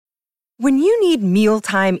When you need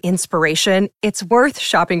mealtime inspiration, it's worth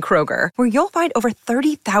shopping Kroger, where you'll find over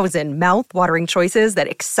 30,000 mouth-watering choices that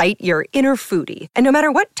excite your inner foodie. And no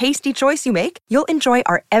matter what tasty choice you make, you'll enjoy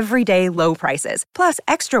our everyday low prices, plus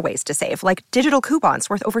extra ways to save, like digital coupons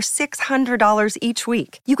worth over $600 each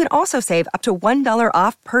week. You can also save up to $1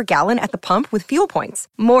 off per gallon at the pump with fuel points.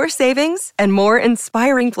 More savings and more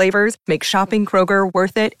inspiring flavors make shopping Kroger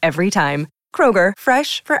worth it every time. Kroger,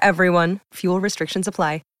 fresh for everyone. Fuel restrictions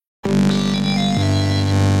apply.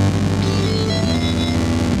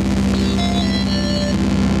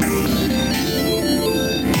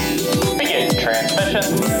 Begin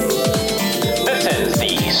transmission. This is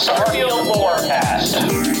the Starfield Lorecast.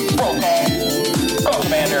 Roll call.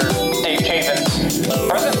 Co-Commander Dave Chavins,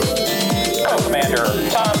 present. Co-Commander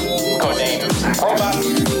Tom, codename Robot,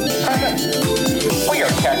 present. We are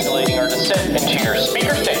calculating our descent into your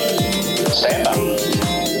speaker state. Stand by.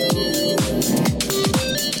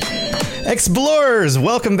 Explorers,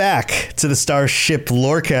 welcome back to the Starship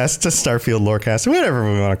Lorecast, to Starfield Lorecast, whatever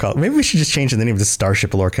we want to call it. Maybe we should just change the name of the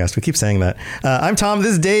Starship Lorecast. We keep saying that. I'm Tom.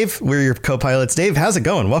 This is Dave. We're your co-pilots. Dave, how's it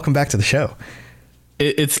going? Welcome back to the show.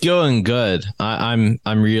 It's going good. I'm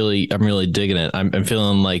really digging it. I'm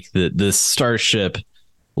feeling like this Starship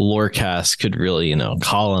Lorecast could really,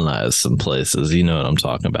 colonize some places. You know what I'm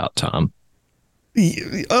talking about, Tom.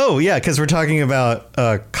 Oh, yeah, because we're talking about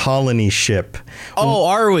a colony ship. Oh,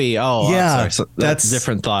 are we? Oh, yeah, I'm sorry. So that's a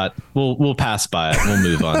different thought. We'll pass by it. We'll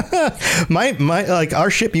move on. my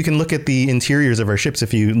our ship, you can look at the interiors of our ships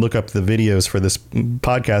if you look up the videos for this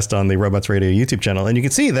podcast on the Robots Radio YouTube channel, and you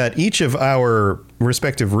can see that each of our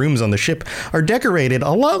respective rooms on the ship are decorated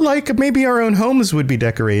a lot like maybe our own homes would be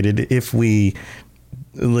decorated if we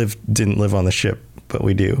didn't live on the ship, but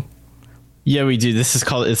we do. Yeah, we do. This is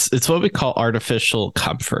called it's what we call artificial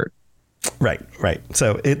comfort. Right.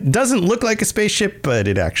 So it doesn't look like a spaceship, but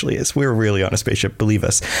it actually is. We're really on a spaceship, believe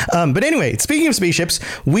us. But anyway, speaking of spaceships,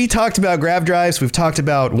 we talked about grav drives. We've talked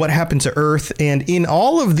about what happened to Earth, and in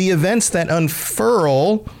all of the events that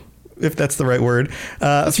unfurl, if that's the right word,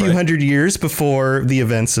 a few hundred years before the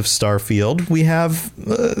events of Starfield, we have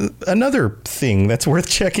another thing that's worth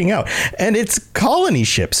checking out, and it's colony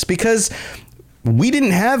ships, because we didn't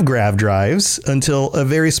have grav drives until a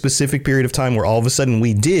very specific period of time where all of a sudden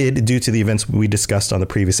we did, due to the events we discussed on the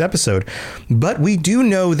previous episode. But we do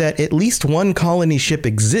know that at least one colony ship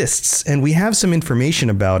exists, and we have some information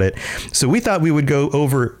about it. So we thought we would go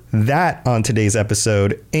over that on today's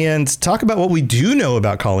episode and talk about what we do know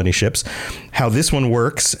about colony ships, how this one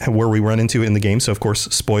works, where we run into it in the game. So, of course,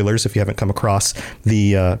 spoilers if you haven't come across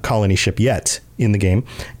the colony ship yet in the game.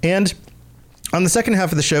 And on the second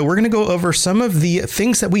half of the show, we're going to go over some of the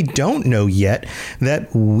things that we don't know yet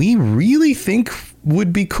that we really think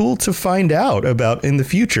would be cool to find out about in the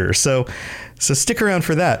future. So stick around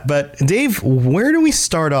for that. But Dave, where do we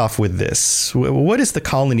start off with this? What is the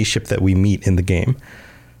colony ship that we meet in the game?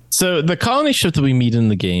 So the colony ship that we meet in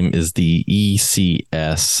the game is the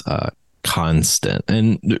ECS Constant.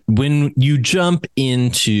 And when you jump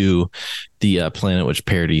into the planet which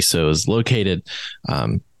Paradiso is located,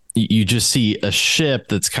 you just see a ship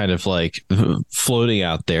that's kind of like floating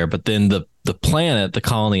out there, but then the planet, the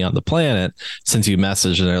colony on the planet, sends you a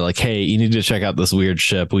message and they're like, hey, you need to check out this weird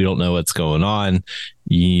ship. We don't know what's going on.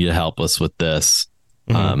 You need to help us with this.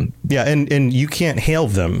 Mm-hmm. Yeah. And you can't hail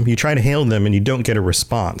them. You try to hail them and you don't get a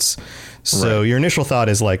response. So Your initial thought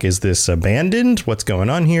is like, is this abandoned? What's going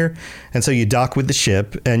on here? And so you dock with the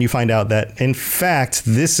ship and you find out that, in fact,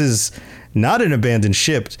 this is not an abandoned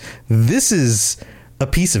ship. This is a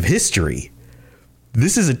piece of history.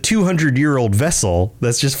 This is a 200-year-old vessel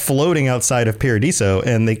that's just floating outside of Paradiso,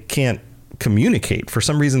 and they can't communicate. For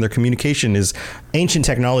some reason, their communication is ancient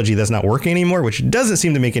technology that's not working anymore, which doesn't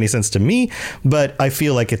seem to make any sense to me, but I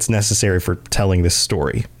feel like it's necessary for telling this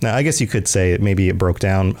story. Now, I guess you could say maybe it broke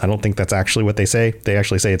down. I don't think that's actually what they say. They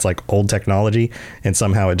actually say it's like old technology, and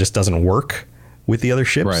somehow it just doesn't work with the other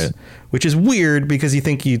ships, which is weird because you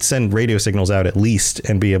think you'd send radio signals out at least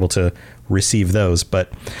and be able to receive those.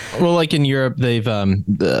 But well, like in Europe, they've made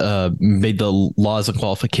the laws and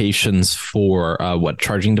qualifications for what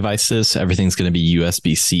charging devices. Everything's going to be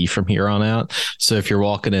USB-C from here on out. So if you're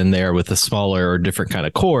walking in there with a smaller or different kind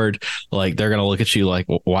of cord, like they're going to look at you like,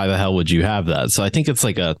 why the hell would you have that? So I think it's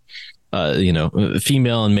like a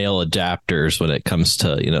female and male adapters when it comes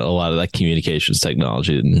to, a lot of that communications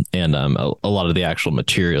technology and a lot of the actual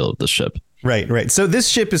material of the ship. Right. So this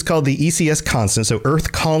ship is called the ECS Constant, so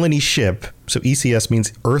Earth Colony Ship. So ECS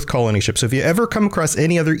means Earth Colony Ship. So if you ever come across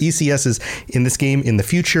any other ECSs in this game in the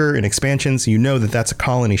future, in expansions, you know that that's a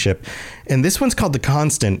colony ship. And this one's called the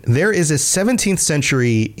Constant. There is a 17th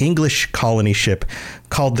century English colony ship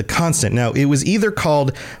called the Constant. Now, it was either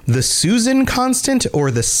called the Susan Constant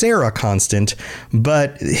or the Sarah Constant,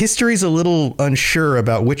 but history's a little unsure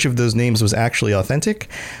about which of those names was actually authentic.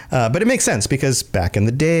 But it makes sense because back in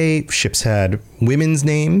the day, ships had women's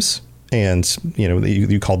names. And, you know,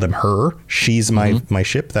 you called them her, she's my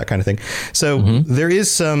ship, that kind of thing. So there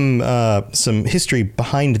is some history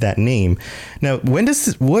behind that name. Now, when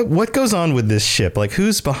does what goes on with this ship? Like,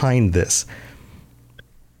 who's behind this?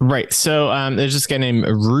 Right. So there's this guy named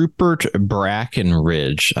Rupert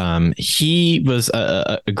Brackenridge. He was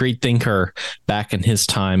a great thinker back in his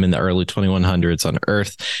time in the early 2100s on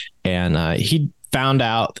Earth. And he found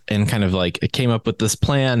out and kind of like came up with this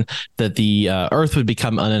plan that the Earth would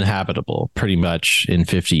become uninhabitable pretty much in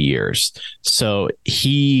 50 years. So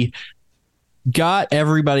he got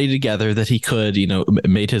everybody together that he could, you know,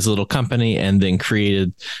 made his little company and then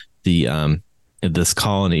created the this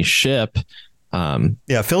colony ship.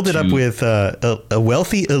 Filled it up with a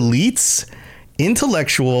wealthy elites,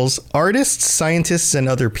 intellectuals, artists, scientists, and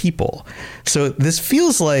other people. So this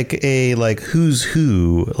feels like a who's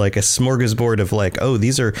who, like a smorgasbord of like, oh,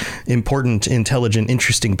 these are important, intelligent,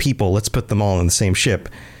 interesting people. Let's put them all in the same ship.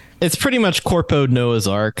 It's pretty much Corpo Noah's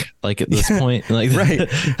Ark, like at this point. Like, right.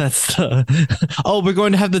 That's we're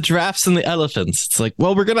going to have the giraffes and the elephants. It's like,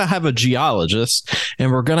 well, we're going to have a geologist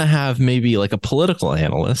and we're going to have maybe like a political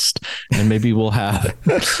analyst and maybe we'll have.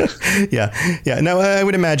 Yeah. No, I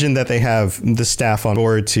would imagine that they have the staff on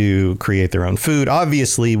board to create their own food.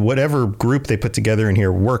 Obviously, whatever group they put together in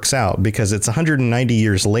here works out because it's 190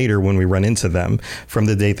 years later when we run into them from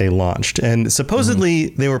the date they launched. And supposedly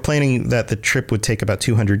they were planning that the trip would take about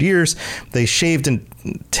 200 years. They shaved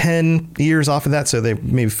 10 years off of that, so they're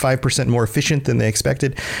maybe 5% more efficient than they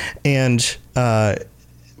expected. And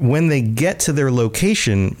when they get to their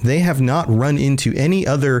location, they have not run into any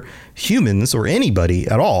other humans or anybody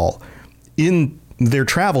at all in their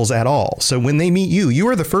travels at all. So when they meet you, you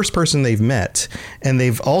are the first person they've met. And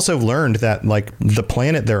they've also learned that like the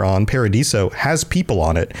planet they're on, Paradiso, has people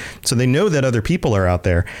on it. So they know that other people are out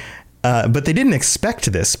there. But they didn't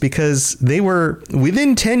expect this because they were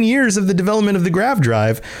within 10 years of the development of the grav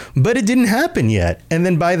drive, but it didn't happen yet. And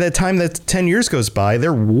then by the time that 10 years goes by,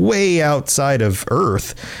 they're way outside of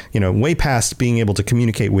Earth, you know, way past being able to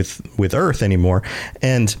communicate with Earth anymore.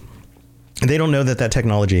 And they don't know that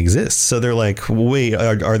technology exists. So they're like, wait,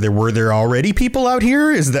 were there already people out here?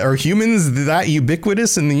 Are humans that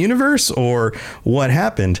ubiquitous in the universe, or what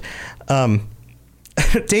happened?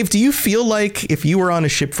 Dave, do you feel like if you were on a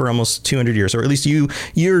ship for almost 200 years, or at least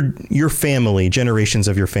your family, generations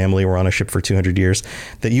of your family were on a ship for 200 years,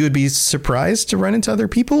 that you would be surprised to run into other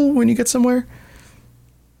people when you get somewhere?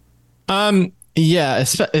 Yeah,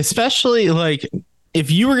 especially like if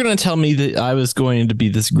you were going to tell me that I was going to be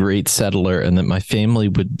this great settler and that my family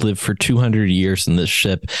would live for 200 years in this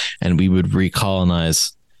ship and we would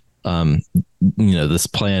recolonize this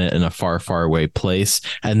planet in a far, far away place.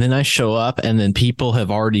 And then I show up and then people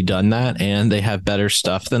have already done that and they have better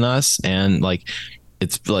stuff than us. And like,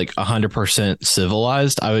 it's like 100%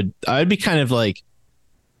 civilized. I would be kind of like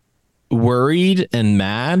worried and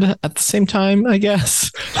mad at the same time, I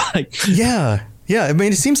guess. Yeah. I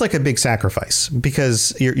mean, it seems like a big sacrifice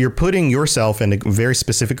because you're putting yourself and a very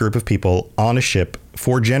specific group of people on a ship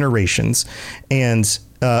for generations. And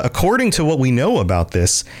according to what we know about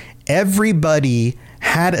this, everybody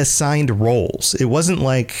had assigned roles. It wasn't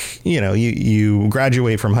like, you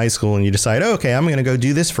graduate from high school and you decide, oh, okay, I'm going to go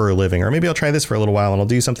do this for a living, or maybe I'll try this for a little while and I'll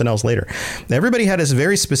do something else later. Everybody had a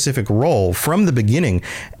very specific role from the beginning,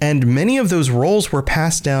 and many of those roles were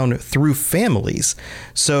passed down through families.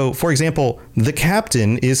 So, for example, the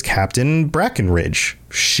captain is Captain Brackenridge.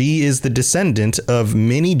 She is the descendant of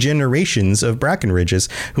many generations of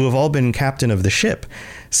Brackenridges who have all been captain of the ship.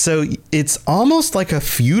 So it's almost like a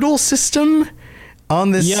feudal system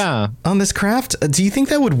on this craft. Do you think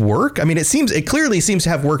that would work? I mean, it clearly seems to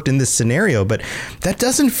have worked in this scenario, but that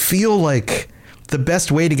doesn't feel like the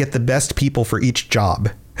best way to get the best people for each job,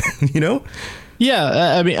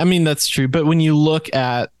 Yeah, I mean that's true. But when you look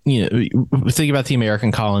at, think about the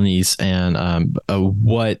American colonies and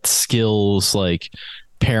what skills like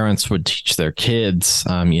parents would teach their kids,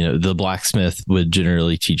 the blacksmith would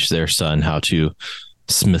generally teach their son how to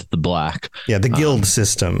smith the black. Yeah, the guild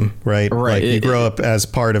system, right? Like you grow up as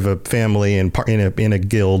part of a family and in a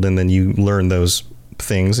guild, and then you learn those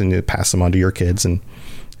things and you pass them on to your kids and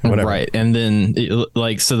whatever. Right, and then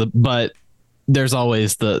but there's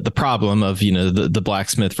always the problem of, you know, the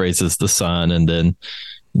blacksmith raises the son, and then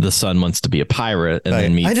the son wants to be a pirate, and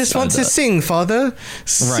then meets I just want to sing, father.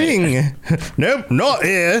 Sing. Right. Nope, not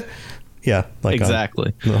here. Yeah, like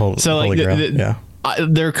exactly. The whole, so like yeah.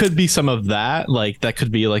 There could be some of that, like that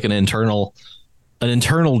could be like an internal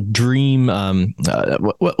dream.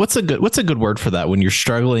 What's a good word for that when you're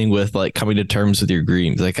struggling with like coming to terms with your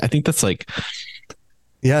dreams? Like I think that's like,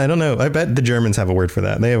 yeah, I don't know. I bet the Germans have a word for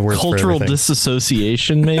that. They have words cultural for everything.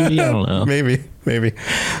 Disassociation, maybe. I don't know. maybe.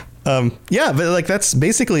 Yeah, but like that's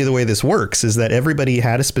basically the way this works, is that everybody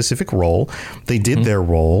had a specific role. They did their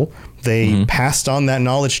role. They passed on that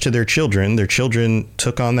knowledge to their children. Their children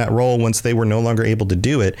took on that role once they were no longer able to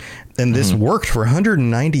do it. And this worked for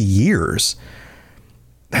 190 years.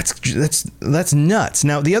 That's nuts.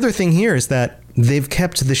 Now, the other thing here is that they've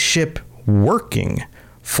kept the ship working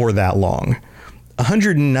for that long.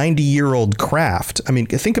 190-year-old craft. I mean,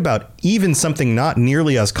 think about even something not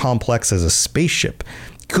nearly as complex as a spaceship.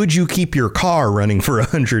 Could you keep your car running for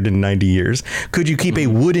 190 years? Could you keep a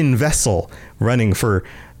wooden vessel running for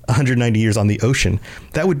 190 years on the ocean?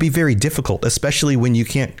 That would be very difficult, especially when you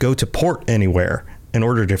can't go to port anywhere in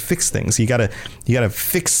order to fix things. You gotta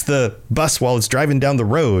fix the bus while it's driving down the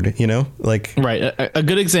road, you know, like. Right. A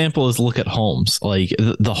good example is look at homes, like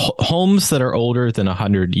the homes that are older than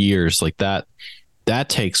 100 years, like that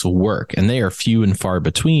takes work, and they are few and far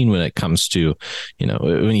between when it comes to, you know,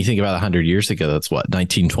 when you think about 100 years ago, that's what,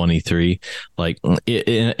 1923, like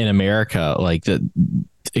in America, like that,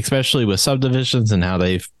 especially with subdivisions and how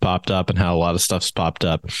they've popped up and how a lot of stuff's popped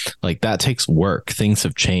up, like that takes work. Things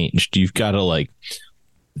have changed. You've got to like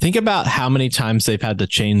think about how many times they've had to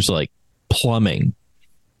change like plumbing.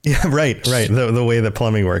 Yeah, right. The way that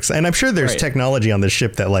plumbing works. And I'm sure there's technology on the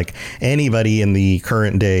ship that like anybody in the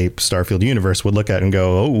current day Starfield universe would look at and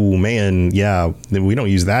go, oh man, yeah, we don't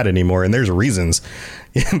use that anymore. And there's reasons.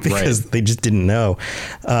 Because they just didn't know.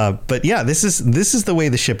 But yeah, this is the way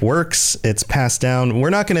the ship works. It's passed down. We're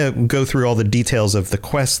not going to go through all the details of the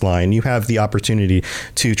quest line. You have the opportunity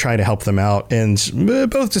to try to help them out, and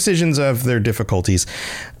both decisions have their difficulties.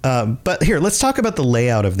 But here, let's talk about the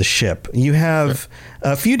layout of the ship. You have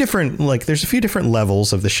a few different, there's a few different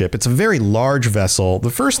levels of the ship. It's a very large vessel. The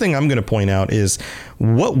first thing I'm going to point out is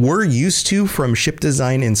what we're used to from ship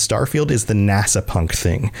design in Starfield is the NASA punk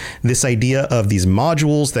thing. This idea of these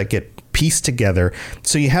modules that get pieced together.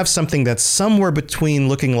 So you have something that's somewhere between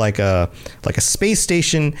looking like a space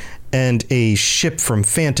station and a ship from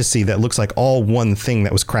fantasy that looks like all one thing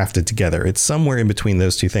that was crafted together. It's somewhere in between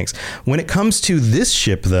those two things. When it comes to this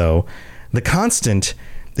ship, though, the Constant,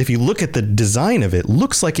 if you look at the design of it,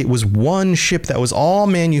 looks like it was one ship that was all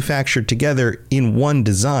manufactured together in one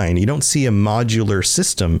design. You don't see a modular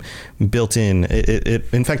system built in.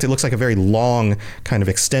 In fact, it looks like a very long kind of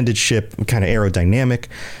extended ship, kind of aerodynamic.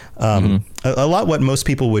 A lot what most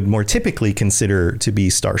people would more typically consider to be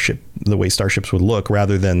Starship, the way starships would look,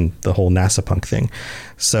 rather than the whole NASA punk thing.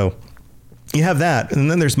 So you have that,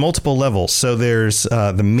 and then there's multiple levels. So there's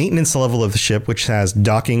the maintenance level of the ship, which has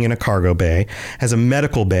docking in a cargo bay, has a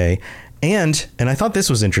medical bay, and I thought this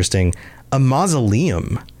was interesting, a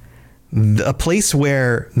mausoleum, a place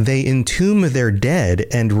where they entomb their dead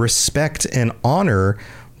and respect and honor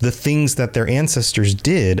the things that their ancestors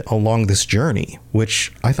did along this journey,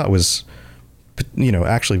 which I thought was,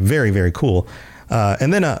 actually very, very cool.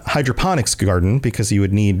 And then a hydroponics garden, because you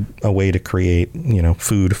would need a way to create,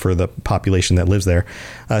 food for the population that lives there.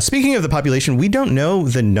 Speaking of the population, we don't know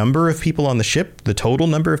the number of people on the ship, the total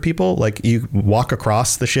number of people. Like, you walk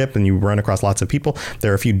across the ship and you run across lots of people.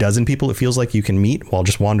 There are a few dozen people it feels like you can meet while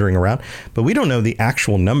just wandering around, but we don't know the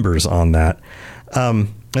actual numbers on that.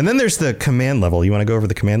 And then there's the command level. You want to go over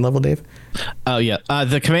the command level, Dave? Oh, yeah.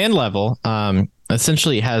 The command level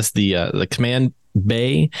essentially has the command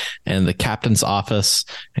bay and the captain's office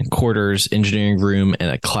and quarters, engineering room,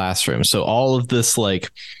 and a classroom. So all of this like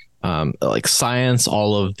science,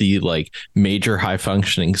 all of the major high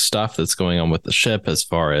functioning stuff that's going on with the ship, as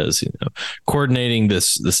far as coordinating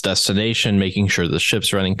this destination, making sure the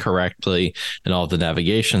ship's running correctly, and all the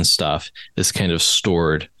navigation stuff is kind of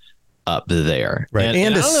stored up there. Right.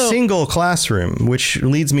 And a single classroom, which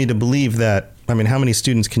leads me to believe that, how many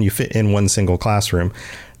students can you fit in one single classroom?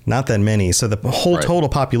 Not that many. So the whole total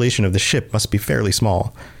population of the ship must be fairly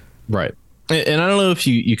small. Right. And I don't know if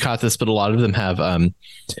you caught this, but a lot of them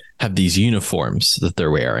have these uniforms that they're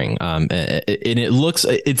wearing. And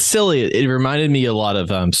it's silly. It reminded me a lot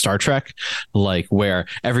of Star Trek, where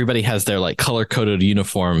everybody has their color coded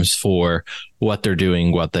uniforms for what they're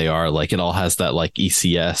doing, what they are. It all has that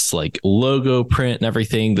ECS logo print and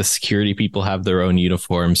everything. The security people have their own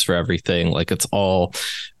uniforms for everything. It's all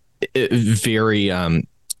very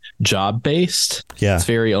job based. Yeah, it's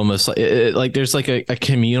very almost like there's like a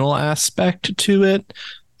communal aspect to it.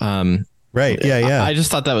 Right. Yeah. I just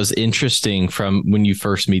thought that was interesting from when you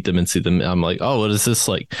first meet them and see them. I'm like, oh, what is this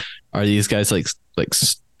like? Are these guys like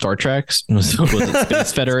Star Trek? Was it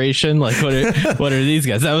Space Federation? Like, what are these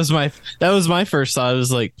guys? That was my first thought. I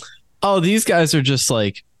was like, oh, these guys are just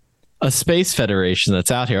like a Space Federation that's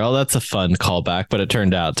out here. Oh, that's a fun callback, but it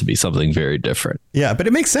turned out to be something very different. Yeah, but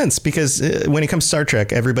it makes sense because when it comes to Star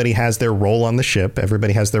Trek, everybody has their role on the ship.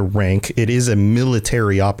 Everybody has their rank. It is a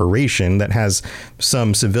military operation that has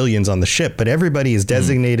some civilians on the ship, but everybody is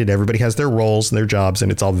designated. Everybody has their roles, their jobs,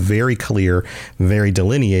 and it's all very clear, very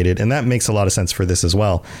delineated. And that makes a lot of sense for this as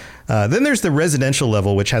well. Then there's the residential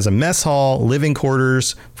level, which has a mess hall, living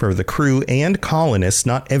quarters for the crew and colonists.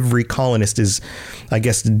 Not every colonist is, I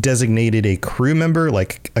guess, designated a crew member,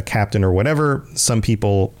 like a captain or whatever. Some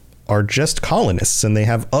people are just colonists and they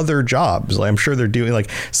have other jobs. I'm sure they're doing like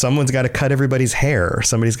someone's got to cut everybody's hair.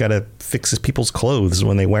 Somebody's got to fix people's clothes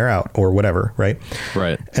when they wear out or whatever. Right.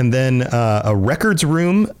 And then a records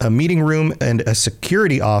room, a meeting room, and a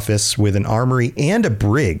security office with an armory and a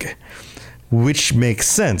brig. Which makes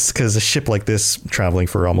sense because a ship like this traveling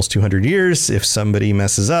for almost 200 years, if somebody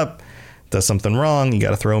messes up, does something wrong, you got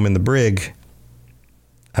to throw them in the brig.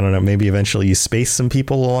 I don't know. Maybe eventually you space some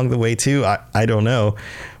people along the way, too. I don't know.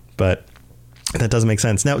 But that does make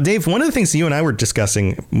sense. Now, Dave, one of the things you and I were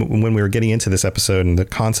discussing when we were getting into this episode and the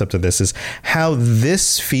concept of this is how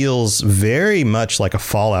this feels very much like a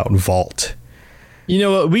Fallout vault. You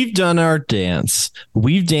know what? We've done our dance.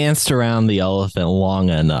 We've danced around the elephant long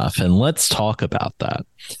enough. And let's talk about that.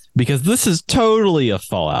 Because this is totally a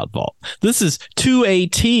Fallout vault. This is to a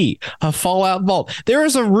T, a Fallout vault. There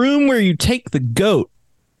is a room where you take the goat.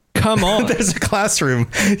 Come on. There's a classroom.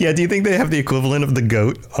 Yeah. Do you think they have the equivalent of the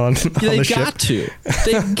goat on the ship?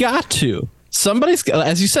 They've got to. Somebody's,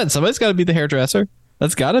 as you said, somebody's got to be the hairdresser.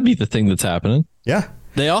 That's got to be the thing that's happening. Yeah.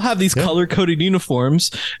 They all have these color-coded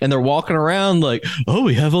uniforms, and they're walking around like, oh,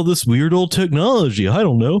 we have all this weird old technology. I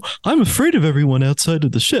don't know. I'm afraid of everyone outside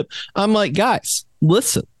of the ship. I'm like, guys,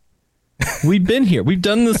 listen. We've been here. We've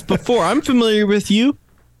done this before. I'm familiar with you.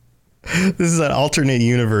 This is an alternate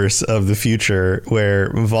universe of the future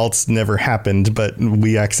where vaults never happened, but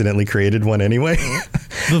we accidentally created one anyway.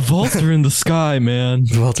 The vaults are in the sky, man.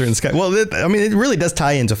 The vaults are in the sky. Well, I mean, it really does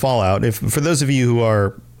tie into Fallout. For those of you who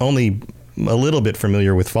are only a little bit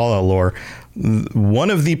familiar with Fallout lore, one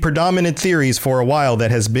of the predominant theories for a while that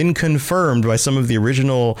has been confirmed by some of the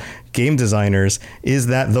original game designers is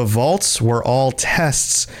that the vaults were all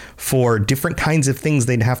tests for different kinds of things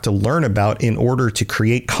they'd have to learn about in order to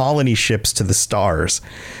create colony ships to the stars.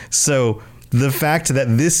 So the fact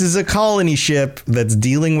that this is a colony ship that's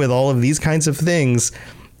dealing with all of these kinds of things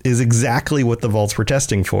is exactly what the vaults were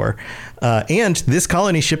testing for. And this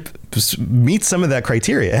colony ship meets some of that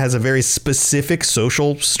criteria. It has a very specific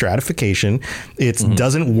social stratification. It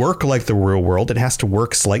doesn't work like the real world. It has to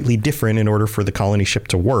work slightly different in order for the colony ship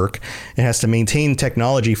to work. It has to maintain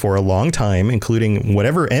technology for a long time, including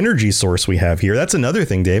whatever energy source we have here. That's another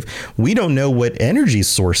thing, Dave. We don't know what energy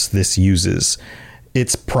source this uses.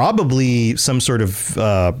 It's probably some sort of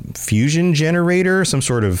fusion generator, some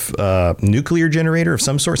sort of nuclear generator of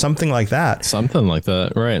some sort, something like that. Something like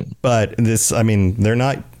that, right. But this, I mean, they're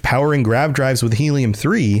not powering grav drives with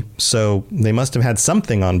helium-3, so they must have had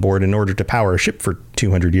something on board in order to power a ship for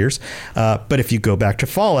 200 years. But if you go back to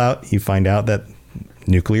Fallout, you find out that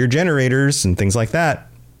nuclear generators and things like that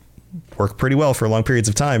work pretty well for long periods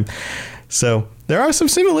of time. So there are some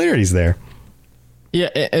similarities there.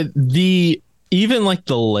 Yeah, even like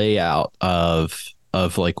the layout of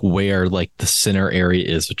like where like the center area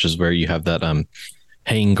is, which is where you have that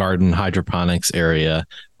hanging garden hydroponics area,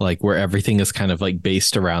 like where everything is kind of like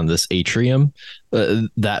based around this atrium.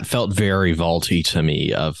 That felt very vaulty to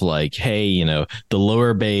me, of like, hey, you know, the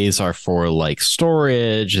lower bays are for like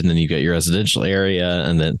storage, and then you get your residential area,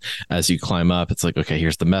 and then as you climb up, it's like, okay,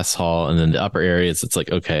 here's the mess hall, and then the upper areas, it's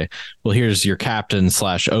like, okay, well, here's your captain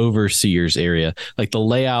 / overseer's area. Like the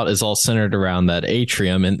layout is all centered around that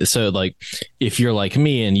atrium. And so like if you're like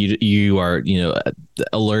me and you are, you know,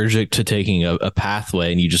 allergic to taking a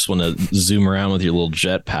pathway and you just want to zoom around with your little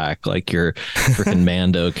jetpack like you're freaking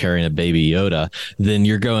Mando carrying a baby Yoda, then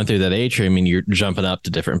you're going through that atrium and you're jumping up to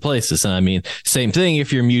different places. And I mean, same thing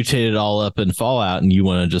if you're mutated all up in Fallout and you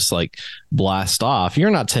want to just like blast off, you're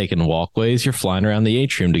not taking walkways, you're flying around the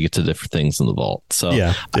atrium to get to different things in the vault. So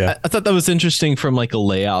yeah. I thought that was interesting from like a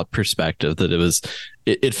layout perspective, that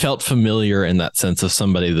it felt familiar in that sense of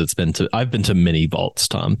somebody that's I've been to many vaults,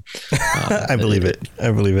 Tom. I believe it.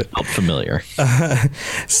 Felt familiar.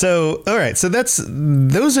 So, all right. So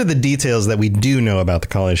those are the details that we do know about the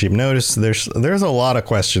colony ship. Notice there's a lot of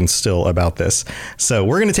questions still about this. So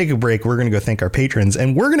we're going to take a break. We're going to go thank our patrons,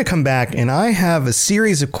 and we're going to come back, and I have a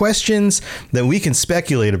series of questions that we can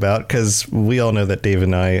speculate about, because we all know that Dave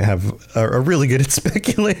and I are really good at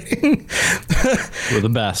speculating. We're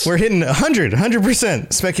the best. We're hitting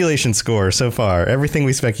 100% speculation score so far. Everything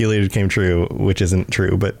we speculated came true, which isn't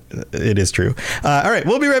true, but it is true. All right,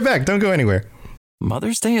 we'll be right back. Don't go anywhere.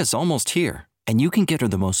 Mother's Day is almost here, and you can get her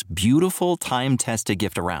the most beautiful time-tested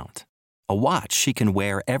gift around. A watch she can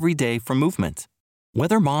wear every day from Movement.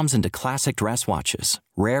 Whether mom's into classic dress watches,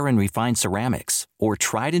 rare and refined ceramics, or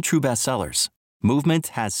tried and true bestsellers, Movement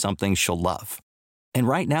has something she'll love. And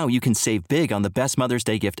right now, you can save big on the best Mother's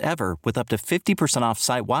Day gift ever with up to 50% off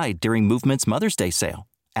site-wide during Movement's Mother's Day sale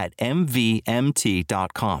at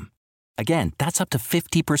MVMT.com. Again, that's up to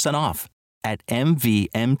 50% off at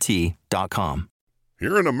MVMT.com.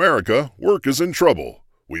 Here in America, work is in trouble.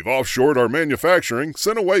 We've offshored our manufacturing,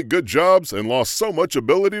 sent away good jobs, and lost so much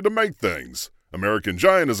ability to make things. American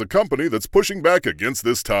Giant is a company that's pushing back against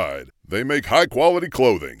this tide. They make high-quality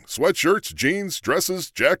clothing, sweatshirts, jeans, dresses,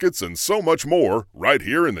 jackets, and so much more right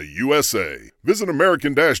here in the USA. Visit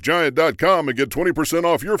American-Giant.com and get 20%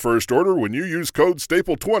 off your first order when you use code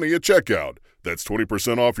STAPLE20 at checkout. That's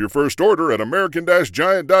 20% off your first order at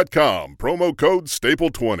American-Giant.com. Promo code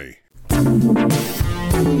STAPLE20.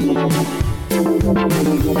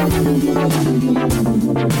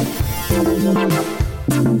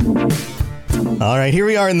 All right, here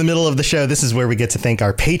we are in the middle of the show. This is where we get to thank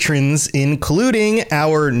our patrons, including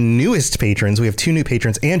our newest patrons. We have 2 new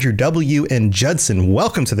patrons, Andrew W. and Judson.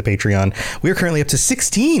 Welcome to the Patreon. We're currently up to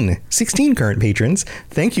 16 current patrons.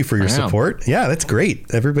 Thank you for your support. Yeah, that's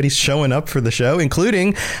great. Everybody's showing up for the show,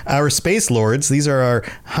 including our Space Lords. These are our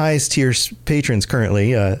highest tier patrons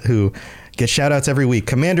currently, who get shout outs every week.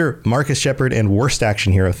 Commander Marcus Shepard and Worst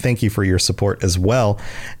Action Hero, thank you for your support as well.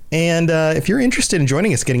 And if you're interested in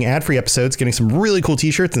joining us, getting ad-free episodes, getting some really cool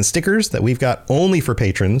t-shirts and stickers that we've got only for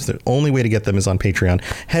patrons, the only way to get them is on Patreon,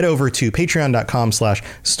 head over to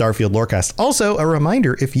patreon.com/StarfieldLoreCast. Also, a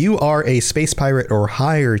reminder, if you are a Space Pirate or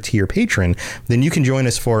higher tier patron, then you can join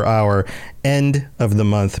us for our end of the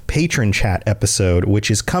month patron chat episode,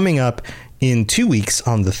 which is coming up in 2 weeks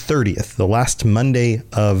on the 30th, the last Monday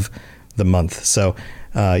of the month. So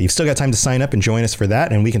you've still got time to sign up and join us for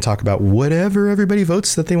that, and we can talk about whatever everybody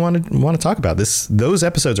votes that they want to talk about. Those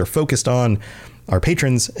episodes are focused on our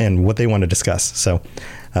patrons and what they want to discuss. So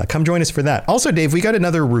come join us for that. Also, Dave, we got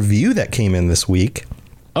another review that came in this week.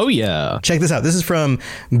 Oh, yeah. Check this out. This is from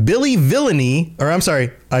Billy Villainy, or I'm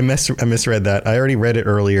sorry, I misread that. I already read it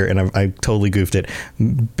earlier, and I totally goofed it.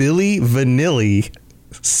 Billy Vanilli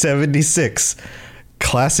 76.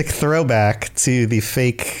 Classic throwback to the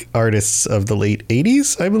fake artists of the late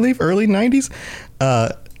 80s, I believe, early 90s.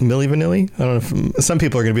 Milli Vanilli? I don't know if some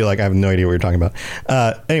people are going to be like, I have no idea what you're talking about.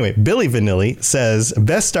 Anyway, Billy Vanilli says,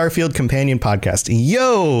 best Starfield companion podcast.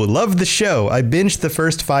 Yo, love the show. I binged the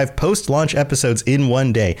first 5 post-launch episodes in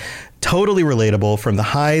one day. Totally relatable, from the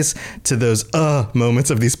highs to those moments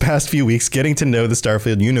of these past few weeks, getting to know the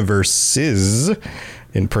Starfield universes,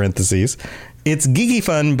 in parentheses. It's geeky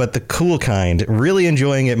fun, but the cool kind. Really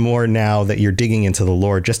enjoying it more now that you're digging into the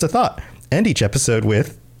lore. Just a thought. End each episode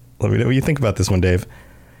with, let me know what you think about this one, Dave.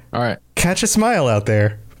 All right. Catch a smile out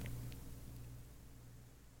there.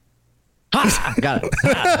 Ha! Got it.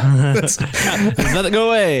 Let it go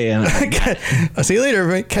away. I'll see you later,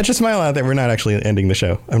 everybody. Catch a smile out there. We're not actually ending the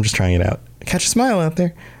show. I'm just trying it out. Catch a smile out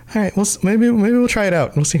there. All right, well, maybe we'll try it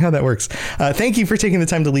out. We'll see how that works. Thank you for taking the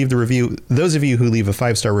time to leave the review. Those of you who leave a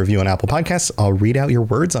 5-star review on Apple Podcasts, I'll read out your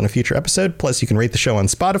words on a future episode. Plus, you can rate the show on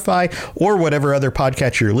Spotify or whatever other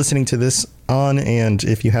podcast you're listening to this on. And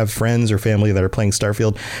if you have friends or family that are playing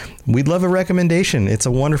Starfield, we'd love a recommendation. It's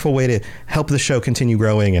a wonderful way to help the show continue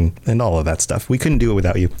growing and all of that stuff. We couldn't do it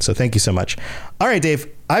without you. So thank you so much. All right, Dave,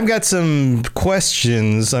 I've got some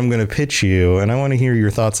questions I'm going to pitch you, and I want to hear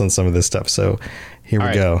your thoughts on some of this stuff. So here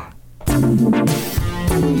we go.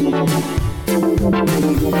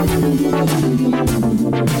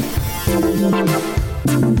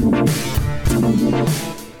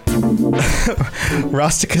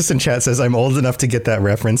 Rosticus in chat says, I'm old enough to get that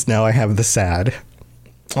reference. Now I have the sad.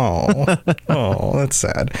 Oh, that's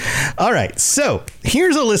sad. All right. So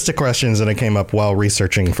here's a list of questions that I came up while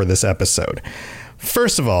researching for this episode.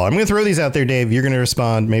 First of all, I'm going to throw these out there, Dave. You're going to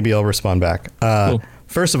respond. Maybe I'll respond back. Cool.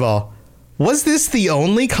 First of all, was this the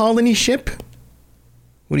only colony ship?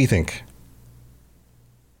 What do you think?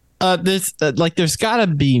 there's gotta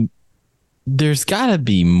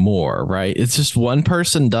be more, right? It's just one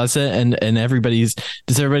person does it, and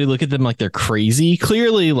does everybody look at them like they're crazy?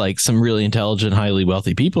 Clearly, like some really intelligent, highly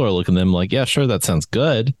wealthy people are looking at them like, yeah, sure, that sounds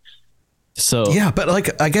good. So yeah, but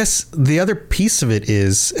like I guess the other piece of it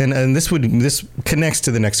is, and this connects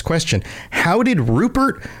to the next question: how did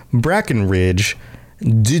Rupert Brackenridge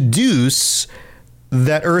deduce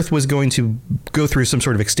that Earth was going to go through some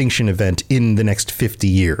sort of extinction event in the next 50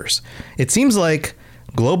 years? It seems like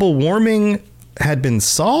global warming had been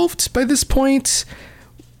solved by this point.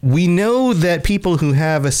 We know that people who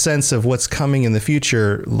have a sense of what's coming in the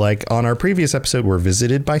future, like on our previous episode, were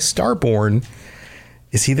visited by Starborn.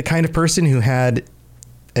 Is he the kind of person who had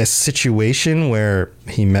a situation where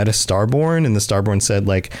he met a Starborn and the Starborn said,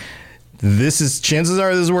 like, chances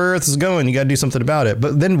are this is where Earth is going. You got to do something about it.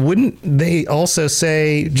 But then wouldn't they also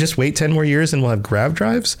say, just wait 10 more years and we'll have grav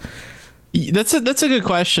drives? That's a good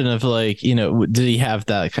question of like, you know, was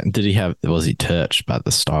he touched by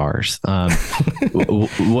the stars?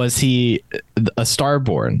 Was he a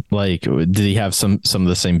Starborn? Like, did he have some of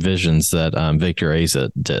the same visions that Victor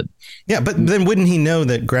Aza did? Yeah, but then wouldn't he know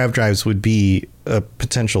that grav drives would be a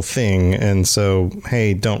potential thing? And so,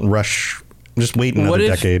 hey, don't rush. Just wait another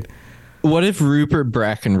decade. What if Rupert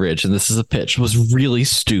Brackenridge, and this is a pitch, was really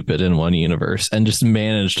stupid in one universe and just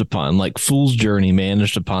managed upon, like Fool's Journey,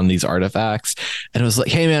 managed upon these artifacts and was like,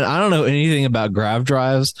 hey, man, I don't know anything about grav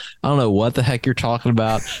drives. I don't know what the heck you're talking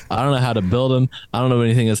about. I don't know how to build them. I don't know what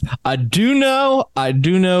anything is. I do know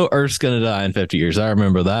Earth's going to die in 50 years. I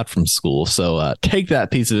remember that from school. So take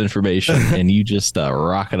that piece of information and you just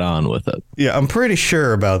rock it on with it. Yeah, I'm pretty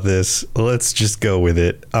sure about this. Let's just go with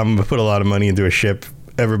it. I'm going to put a lot of money into a ship.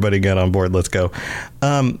 Everybody get on board. Let's go.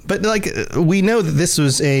 But like, we know that this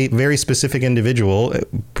was a very specific individual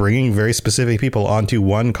bringing very specific people onto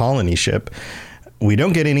one colony ship. We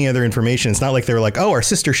don't get any other information. It's not like they're like, oh, our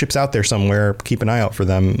sister ship's out there somewhere. Keep an eye out for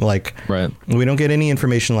them. Like, right. We don't get any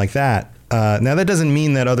information like that. Now, that doesn't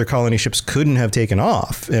mean that other colony ships couldn't have taken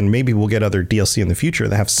off, and maybe we'll get other DLC in the future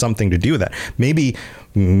that have something to do with that. Maybe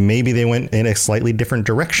they went in a slightly different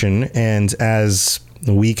direction, and as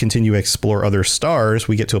we continue to explore other stars,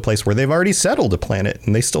 we get to a place where they've already settled a planet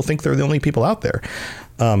and they still think they're the only people out there.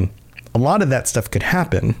 A lot of that stuff could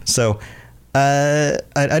happen. So I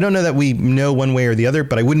don't know that we know one way or the other,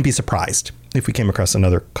 but I wouldn't be surprised if we came across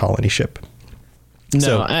another colony ship.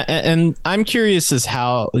 No, and I'm curious as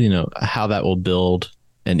how that will build.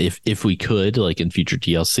 And if we could, like in future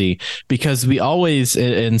DLC, because we always,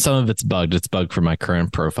 and some of it's bugged for my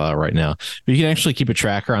current profile right now, but you can actually keep a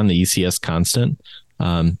tracker on the ECS constant,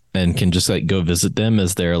 and can just like go visit them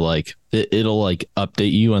as they're like, it'll like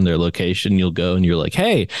update you on their location. You'll go and you're like,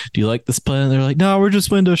 hey, do you like this planet? They're like, no, we're just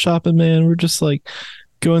window shopping, man. We're just like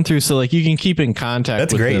going through. So like you can keep in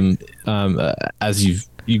contact with them as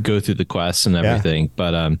you go through the quests and everything,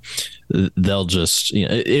 but they'll just,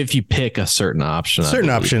 if you pick a certain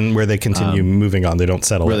option where they continue moving on, they don't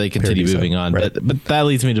settle where they continue moving on. Right. But that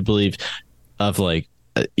leads me to believe of like,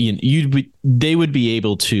 they would be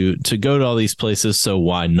able to go to all these places. So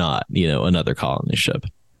why not, another colony ship?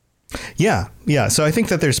 Yeah. So I think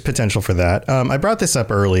that there's potential for that. I brought this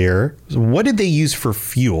up earlier. What did they use for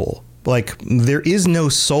fuel? Like, there is no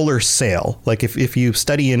solar sail. Like, if you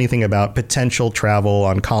study anything about potential travel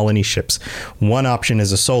on colony ships, one option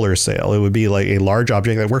is a solar sail. It would be like a large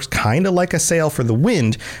object that works kind of like a sail for the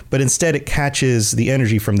wind, but instead it catches the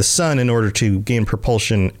energy from the sun in order to gain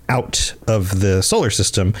propulsion out of the solar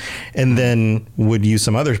system, and then would use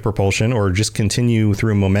some other propulsion or just continue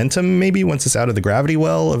through momentum, maybe once it's out of the gravity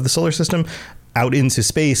well of the solar system, out into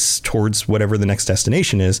space towards whatever the next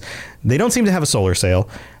destination is. They don't seem to have a solar sail.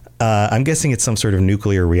 I'm guessing it's some sort of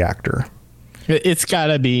nuclear reactor. It's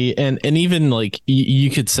gotta be. And even like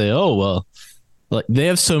you could say, oh, well, like they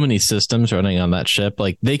have so many systems running on that ship.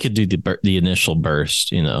 Like they could do the initial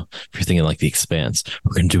burst, if you're thinking like the Expanse,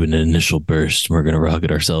 we're going to do an initial burst. And we're going to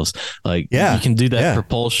rocket ourselves. Like you can do that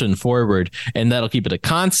propulsion forward, and that'll keep it a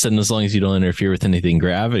constant as long as you don't interfere with anything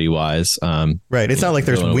gravity wise. Right. It's not like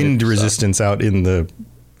there's wind resistance out in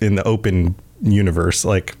the open universe,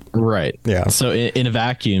 like, right. Yeah. So in a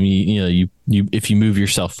vacuum, you if you move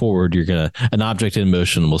yourself forward, an object in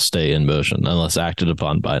motion will stay in motion unless acted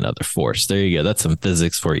upon by another force. There you go. That's some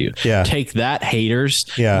physics for you. Yeah. Take that, haters.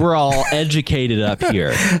 Yeah. We're all educated up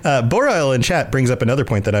here. Boreal in chat brings up another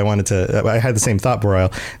point that I had the same thought,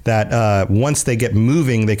 Boreal, that once they get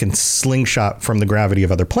moving, they can slingshot from the gravity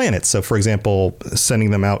of other planets. So for example,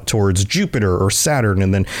 sending them out towards Jupiter or Saturn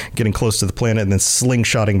and then getting close to the planet and then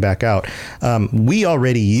slingshotting back out. We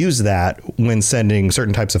already use that when sending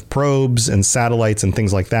certain types of probes and send satellites and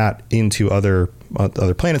things like that into other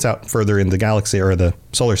planets out further in the galaxy, or the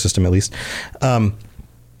solar system at least.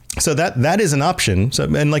 So that is an option. So,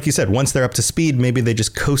 and like you said, once they're up to speed, maybe they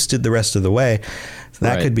just coasted the rest of the way. So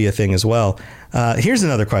that could be a thing as well. Here's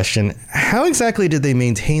another question. How exactly did they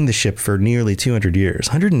maintain the ship for nearly 200 years?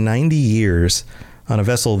 190 years on a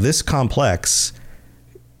vessel this complex.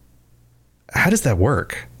 How does that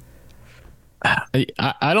work?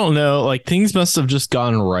 I don't know. Like, things must have just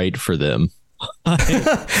gone right for them.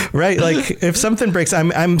 Right. Like, if something breaks,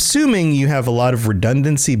 I'm assuming you have a lot of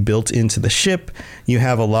redundancy built into the ship. You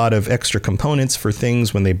have a lot of extra components for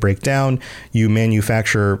things when they break down. You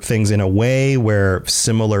manufacture things in a way where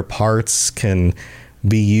similar parts can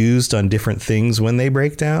be used on different things when they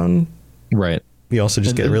break down. Right. You also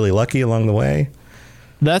just get really lucky along the way.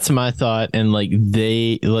 That's my thought. And like,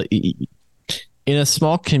 in a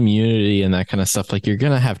small community and that kind of stuff, like, you're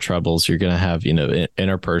going to have troubles. You're going to have,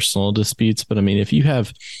 interpersonal disputes. But I mean, if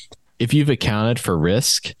you've accounted for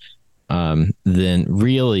risk, then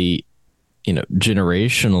really,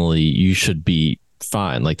 generationally, you should be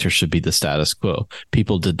fine. Like, there should be the status quo.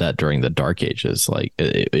 People did that during the Dark Ages. Like,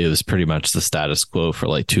 it was pretty much the status quo for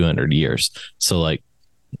like 200 years. So like,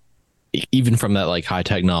 even from that like high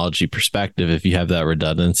technology perspective, if you have that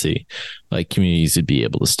redundancy, like, communities would be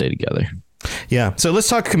able to stay together. Yeah. So let's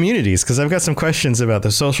talk communities, because I've got some questions about the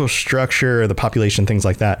social structure, the population, things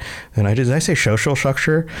like that. And did I say social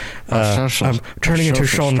structure? I'm turning into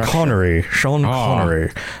Sean Connery.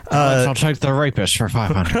 Connery. I'll take the rapist for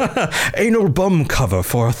 500. Anal bum cover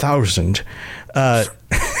for 1,000.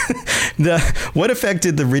 What effect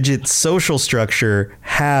did the rigid social structure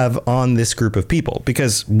have on this group of people?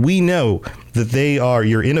 Because we know that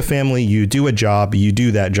you're in a family, you do a job, you do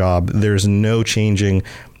that job. There's no changing.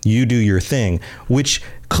 You do your thing, which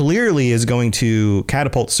clearly is going to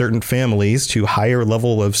catapult certain families to higher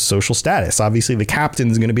level of social status. Obviously, the captain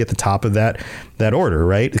is going to be at the top of that order,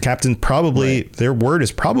 right? The captain their word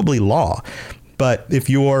is probably law. But if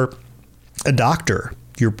you're a doctor,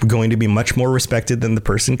 you're going to be much more respected than the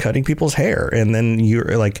person cutting people's hair. And then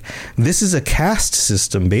you're like, this is a caste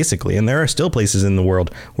system, basically. And there are still places in the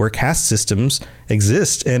world where caste systems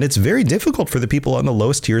exist. And it's very difficult for the people on the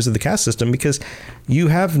lowest tiers of the caste system, because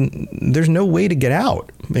there's no way to get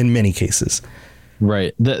out in many cases.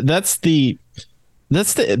 Right. That's the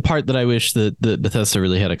part that I wish that Bethesda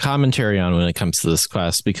really had a commentary on when it comes to this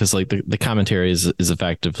quest, because like the commentary is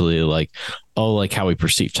effectively like, oh, like how we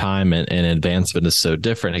perceive time and advancement is so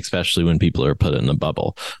different, especially when people are put in a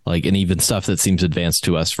bubble. Like, and even stuff that seems advanced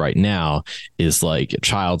to us right now is like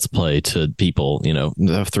child's play to people,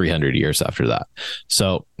 300 years after that.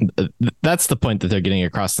 So that's the point that they're getting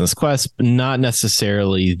across in this quest, but not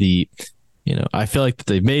necessarily I feel like that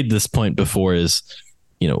they've made this point before is,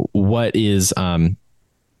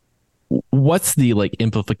 what's the like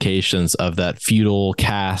implications of that feudal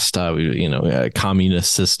caste,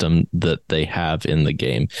 communist system that they have in the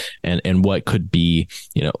game, and what could be,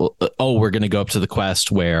 we're going to go up to the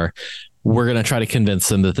quest where we're going to try to convince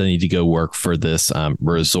them that they need to go work for this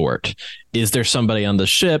resort. Is there somebody on the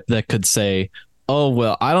ship that could say, oh,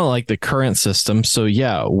 well, I don't like the current system. So,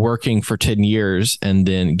 yeah, working for 10 years and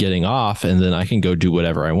then getting off and then I can go do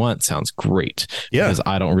whatever I want sounds great. Yeah. Because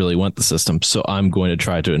I don't really want the system. So I'm going to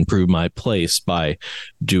try to improve my place by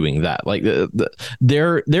doing that. Like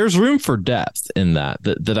there's room for depth in that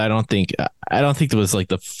I don't think there was like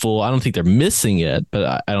the full. I don't think they're missing it,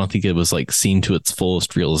 but I don't think it was like seen to its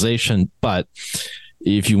fullest realization. But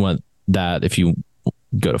if you want that, if you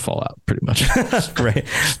go to Fallout, pretty much.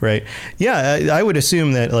 Right. Yeah, I would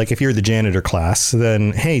assume that like if you're the janitor class,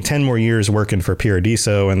 then hey, 10 more years working for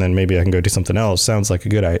Paradiso and then maybe I can go do something else sounds like a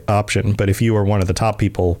good option. But if you are one of the top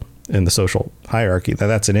people in the social hierarchy,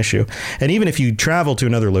 that's an issue. And even if you travel to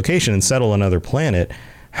another location and settle another planet,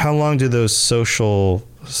 how long does that social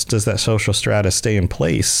strata stay in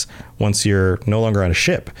place once you're no longer on a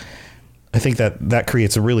ship? I think that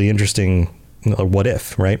creates a really interesting what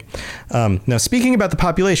if, right? Now, speaking about the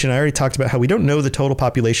population, I already talked about how we don't know the total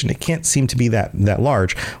population. It can't seem to be that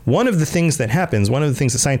large. One of the things that happens, one of the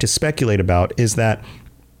things that scientists speculate about is that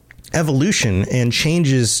evolution and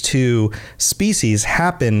changes to species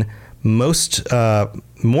happen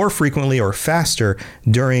more frequently or faster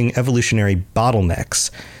during evolutionary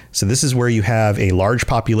bottlenecks. So this is where you have a large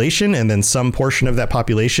population and then some portion of that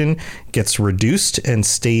population gets reduced and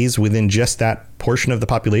stays within just that portion of the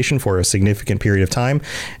population for a significant period of time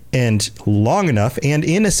and long enough and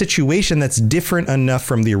in a situation that's different enough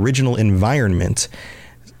from the original environment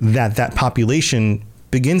that population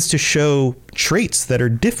begins to show traits that are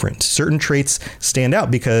different. Certain traits stand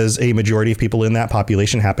out because a majority of people in that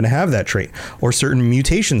population happen to have that trait, or certain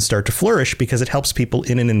mutations start to flourish because it helps people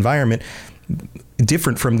in an environment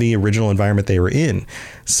different from the original environment they were in.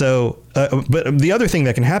 So, but the other thing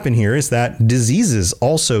that can happen here is that diseases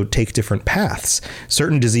also take different paths.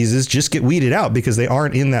 Certain diseases just get weeded out because they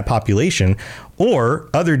aren't in that population, or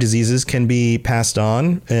other diseases can be passed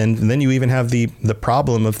on. And then you even have the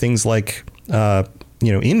problem of things like,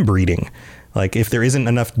 inbreeding. Like if there isn't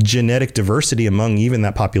enough genetic diversity among even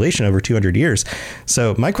that population over 200 years.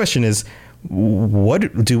 So my question is,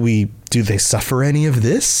 do they suffer any of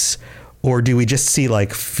this? Or do we just see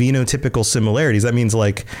like phenotypical similarities? That means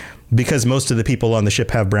like, because most of the people on the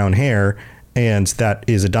ship have brown hair and that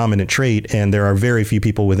is a dominant trait, and there are very few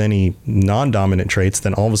people with any non-dominant traits,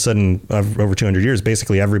 then all of a sudden over 200 years,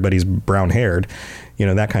 basically everybody's brown haired,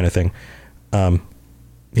 that kind of thing.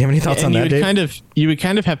 You have any thoughts on that, Dave? You would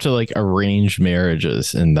kind of have to like arrange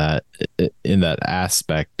marriages in that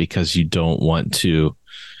aspect, because you don't want to,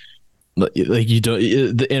 like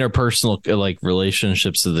the interpersonal like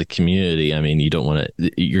relationships of the community. I mean, you don't want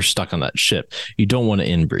to, you're stuck on that ship. You don't want to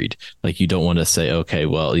inbreed. Like you don't want to say, okay,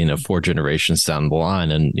 well, 4 generations down the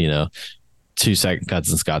line, and 2 second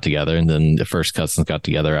cousins got together, and then the first cousins got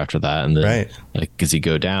together after that, and then because you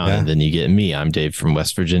go down, and then you get me. I'm Dave from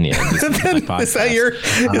West Virginia. Is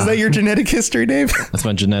that your genetic history, Dave? That's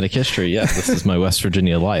my genetic history. Yes, this is my West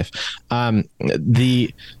Virginia life.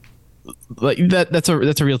 That's a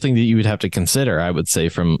real thing that you would have to consider, I would say,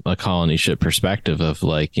 from a colony ship perspective of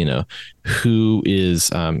like, who is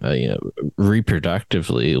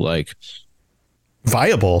reproductively like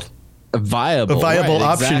viable right,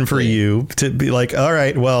 option exactly. for you to be like, all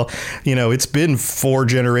right, well, it's been 4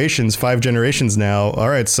 generations, 5 generations now. All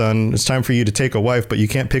right, son, it's time for you to take a wife, but you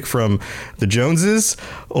can't pick from the Joneses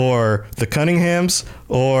or the Cunninghams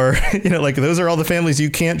or, like those are all the families you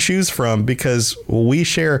can't choose from because we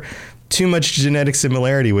share too much genetic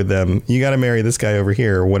similarity with them. You got to marry this guy over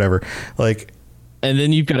here or whatever. Like, and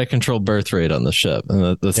then you've got to control birth rate on the ship.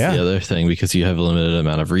 And that's the other thing, because you have a limited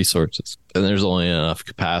amount of resources and there's only enough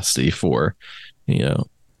capacity for, the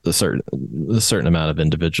certain amount of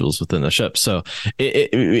individuals within the ship. So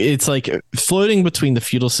it's like floating between the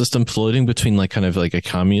feudal system, floating between like kind of like a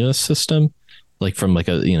communist system, like from like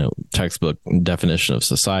a, textbook definition of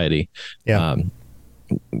society. Yeah.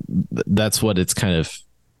 That's what it's kind of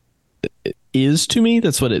is to me.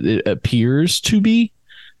 That's what it appears to be.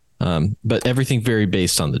 But everything very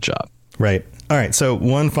based on the job. Right. All right. So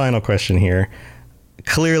one final question here.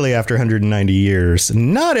 Clearly, after 190 years,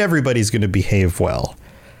 not everybody's going to behave well.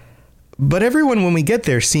 But everyone, when we get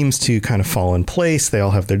there, seems to kind of fall in place. They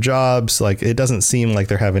all have their jobs. Like, it doesn't seem like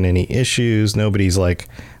they're having any issues. Nobody's like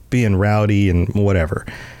being rowdy and whatever.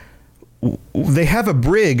 They have a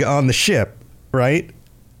brig on the ship, right?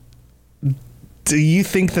 Do you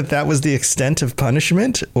think that was the extent of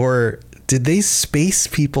punishment, or did they space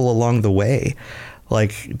people along the way?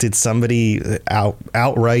 Like, did somebody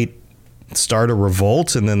outright start a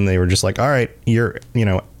revolt and then they were just like, all right, you're,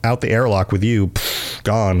 out the airlock with you,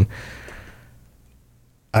 gone.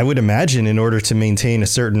 I would imagine in order to maintain a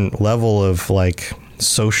certain level of like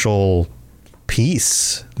social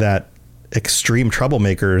peace, that extreme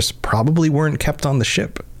troublemakers probably weren't kept on the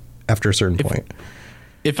ship after a certain point.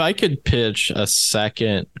 If I could pitch a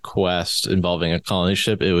second quest involving a colony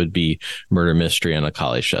ship, it would be murder mystery on a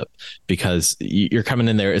colony ship, because you're coming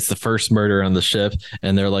in there. It's the first murder on the ship.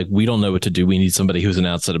 And they're like, we don't know what to do. We need somebody who's an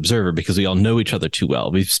outside observer because we all know each other too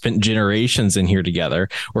well. We've spent generations in here together.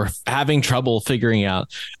 We're having trouble figuring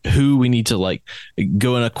out who we need to like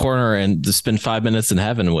go in a corner and just spend 5 minutes in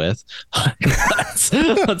heaven with.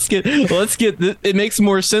 let's get it makes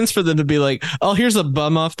more sense for them to be like, oh, here's a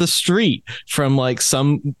bum off the street from like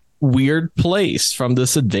some weird place from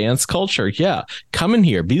this advanced culture. Yeah, come in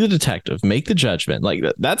here, be the detective, make the judgment. Like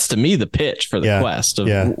that's to me the pitch for the quest of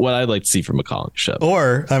what I'd like to see from a colony ship.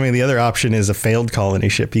 Or I mean, the other option is a failed colony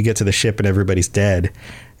ship. You get to the ship and everybody's dead,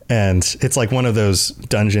 and it's like one of those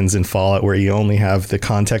dungeons in Fallout where you only have the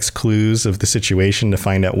context clues of the situation to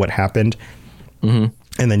find out what happened. Mm-hmm.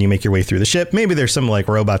 And then you make your way through the ship. Maybe there's some like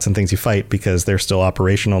robots and things you fight because they're still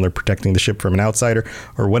operational and they're protecting the ship from an outsider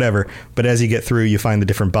or whatever. But as you get through, you find the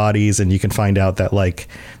different bodies and you can find out that like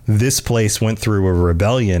this place went through a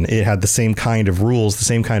rebellion. It had the same kind of rules, the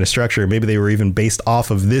same kind of structure. Maybe they were even based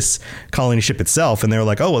off of this colony ship itself. And they were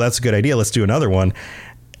like, oh, well, that's a good idea. Let's do another one.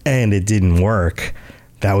 And it didn't work.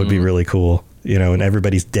 That would be really cool. And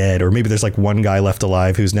everybody's dead, or maybe there's like one guy left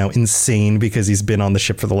alive who's now insane because he's been on the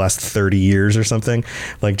ship for the last 30 years or something,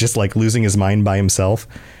 like just like losing his mind by himself.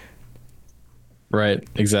 Right.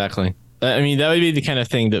 Exactly. I mean, that would be the kind of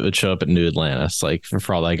thing that would show up at New Atlantis, like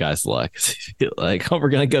for all that guy's luck. Like, oh, we're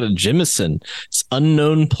going to go to Jemison, this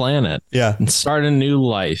unknown planet, and start a new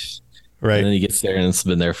life. Right. And then he gets there and it's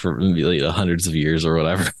been there for like hundreds of years or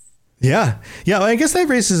whatever. Yeah. Yeah. Well, I guess that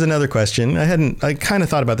raises another question. I kind of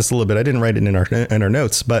thought about this a little bit. I didn't write it in our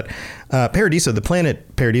notes, but Paradiso, the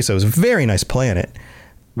planet Paradiso, is a very nice planet.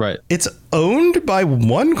 Right. It's owned by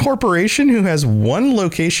one corporation who has one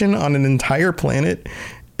location on an entire planet,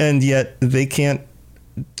 and yet they can't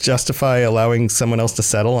justify allowing someone else to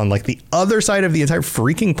settle on like the other side of the entire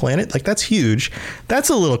freaking planet. Like, that's huge. That's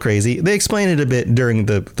a little crazy. They explain it a bit during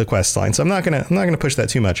the quest line, so I'm not gonna push that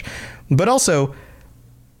too much. But also,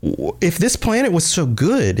 if this planet was so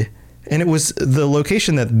good and it was the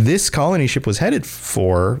location that this colony ship was headed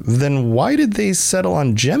for, then why did they settle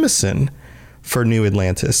on Jemison for New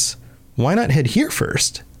Atlantis? Why not head here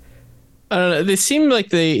first? I don't know. They seem like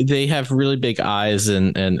they have really big eyes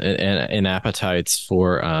and appetites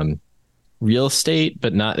for real estate,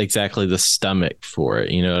 but not exactly the stomach for it.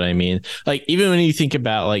 You know what I mean? Like, even when you think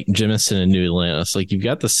about like Jemison and New Atlantis, like you've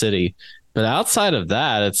got the city, but outside of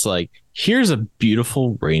that, it's like, here's a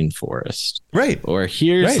beautiful rainforest, right? Or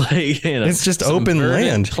here's like, you know, it's just open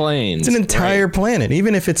land, plains. It's an entire planet,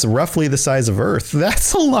 even if it's roughly the size of Earth.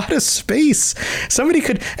 That's a lot of space. Somebody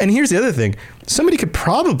could, and here's the other thing: somebody could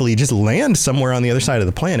probably just land somewhere on the other side of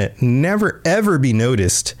the planet, never ever be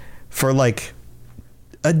noticed for like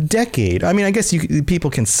a decade. I mean, I guess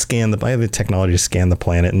people can scan I have the technology to scan the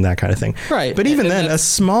planet and that kind of thing. Right. But even then, a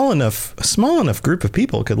small enough group of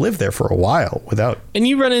people could live there for a while without. And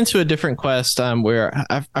you run into a different quest where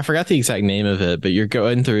I forgot the exact name of it, but you're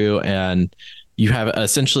going through and you have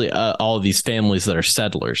essentially all of these families that are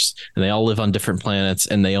settlers, and they all live on different planets,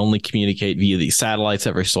 and they only communicate via these satellites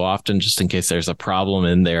every so often, just in case there's a problem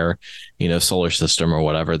in their, solar system or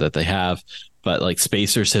whatever that they have. But like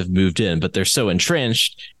spacers have moved in, but they're so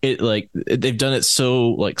entrenched. They've done it so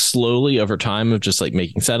like slowly over time of just like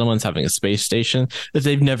making settlements, having a space station, that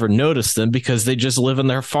they've never noticed them because they just live in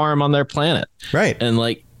their farm on their planet. Right. And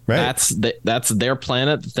like, that's their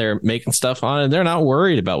planet that they're making stuff on, and they're not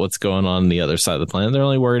worried about what's going on the other side of the planet. They're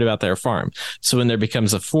only worried about their farm. So when there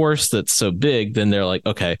becomes a force that's so big, then they're like,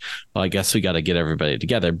 okay, well, I guess we got to get everybody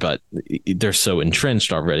together. But they're so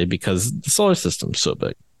entrenched already because the solar system's so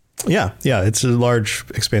big. Yeah, it's a large,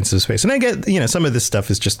 expansive space. And I get, some of this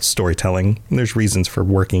stuff is just storytelling. There's reasons for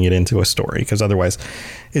working it into a story, because otherwise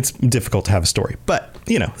it's difficult to have a story. But,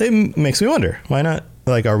 it makes me wonder, why not?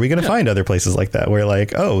 Like, are we going to find other places like that where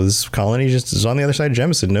like, oh, this colony just is on the other side of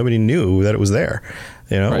Jemison. Nobody knew that it was there,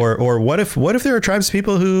 right. Or what if there are tribes of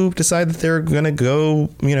people who decide that they're going to go,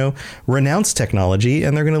 renounce technology,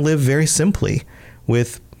 and they're going to live very simply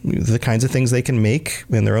with the kinds of things they can make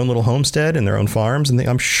in their own little homestead and their own farms. And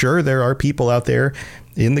I'm sure there are people out there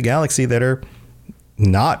in the galaxy that are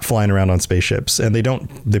not flying around on spaceships, and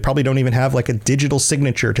they probably don't even have like a digital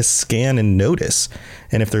signature to scan and notice.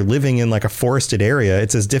 And if they're living in like a forested area,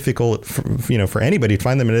 it's as difficult for anybody to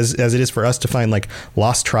find them as it is for us to find like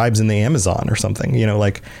lost tribes in the Amazon or something.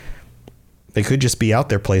 Like they could just be out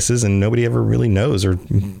there places and nobody ever really knows or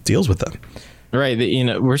deals with them. Right.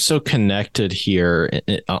 We're so connected here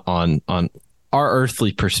on our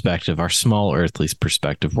earthly perspective, our small earthly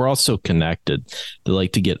perspective. We're all so connected that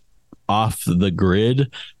like to get off the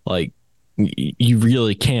grid, like you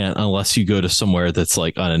really can't unless you go to somewhere that's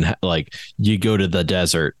like like you go to the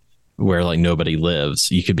desert where like nobody lives.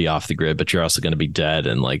 You could be off the grid, but you're also going to be dead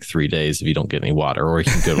in like 3 days if you don't get any water. Or you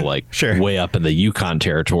can go to like way up in the Yukon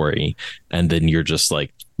territory, and then you're just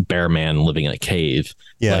like bear man living in a cave.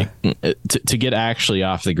 Yeah. Like to get actually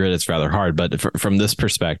off the grid, it's rather hard. But from this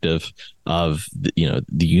perspective of the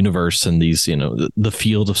universe and these the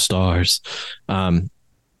field of stars,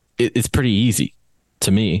 it's pretty easy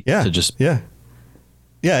to me. Yeah. To just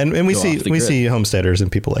and we see homesteaders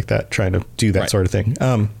and people like that trying to do that sort of thing.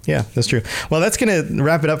 Yeah, that's true. Well, that's going to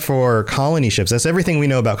wrap it up for colony ships. That's everything we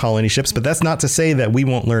know about colony ships, but that's not to say that we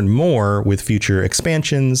won't learn more with future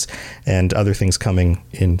expansions and other things coming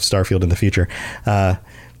in Starfield in the future.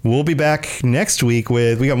 We'll be back next week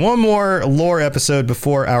we got one more lore episode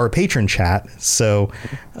before our patron chat. So,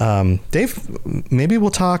 Dave, maybe we'll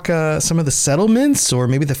talk some of the settlements, or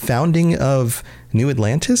maybe the founding of New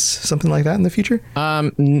Atlantis, something like that in the future.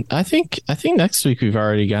 I think next week we've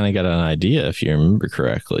already kind of got an idea, if you remember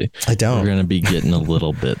correctly. I don't. We're going to be getting a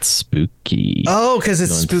little bit spooky. Oh, because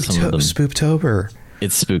it's Spooktober.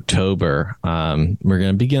 It's Spooktober. We're going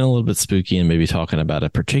to be getting a little bit spooky and maybe talking about a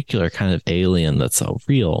particular kind of alien that's a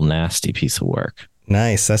real nasty piece of work.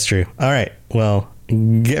 Nice. That's true. All right. Well,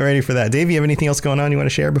 get ready for that. Dave, you have anything else going on you want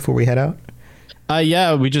to share before we head out?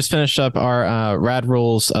 Yeah, we just finished up our Rad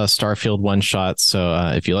Rolls Starfield one shot. So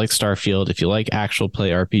if you like Starfield, if you like actual play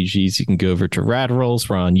RPGs, you can go over to Rad Rolls.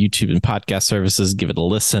 We're on YouTube and podcast services. Give it a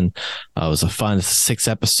listen. It was a fun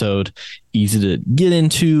 6-episode, easy to get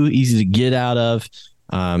into, easy to get out of.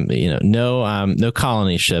 No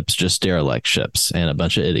colony ships, just derelict ships and a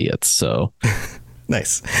bunch of idiots. So.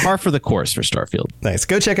 Nice. Par for the course for Starfield. Nice.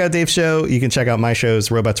 Go check out Dave's show. You can check out my shows,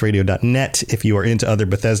 robotsradio.net. If you are into other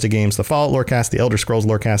Bethesda games, the Fallout Lorecast, the Elder Scrolls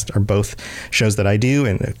Lorecast are both shows that I do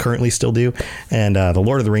and currently still do. And the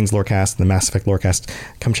Lord of the Rings Lorecast and the Mass Effect Lorecast.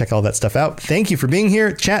 Come check all that stuff out. Thank you for being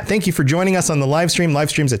here. Chat, thank you for joining us on the live stream. Live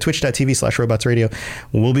streams at twitch.tv/robotsradio.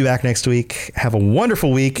 We'll be back next week. Have a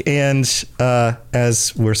wonderful week. And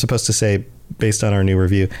as we're supposed to say, based on our new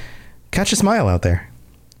review, catch a smile out there.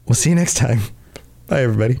 We'll see you next time. Bye,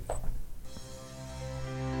 everybody.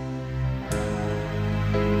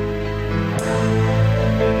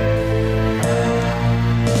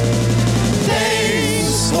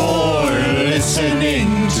 Thanks for listening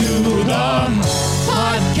to the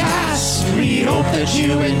podcast. We hope that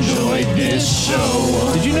you enjoyed this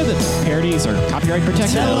show. Did you know that parodies are copyright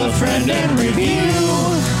protected? Tell a friend and review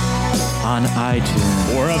On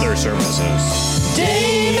iTunes or other services.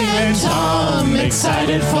 Dave and Tom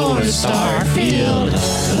excited for Starfield.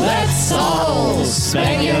 Let's all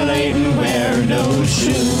speculate and wear no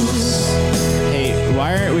shoes. Hey,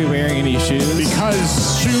 why aren't we wearing any shoes?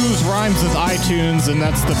 Because shoes rhymes with iTunes, and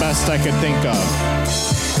that's the best I could think of.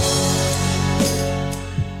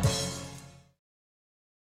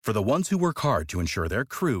 For the ones who work hard to ensure their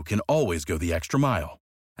crew can always go the extra mile,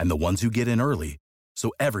 and the ones who get in early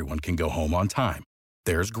so everyone can go home on time,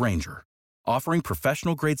 there's Grainger, offering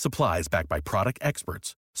professional-grade supplies backed by product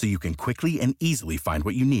experts so you can quickly and easily find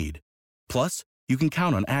what you need. Plus, you can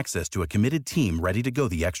count on access to a committed team ready to go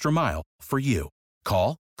the extra mile for you.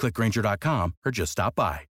 Call, click Grainger.com, or just stop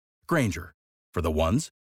by. Grainger, for the ones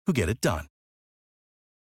who get it done.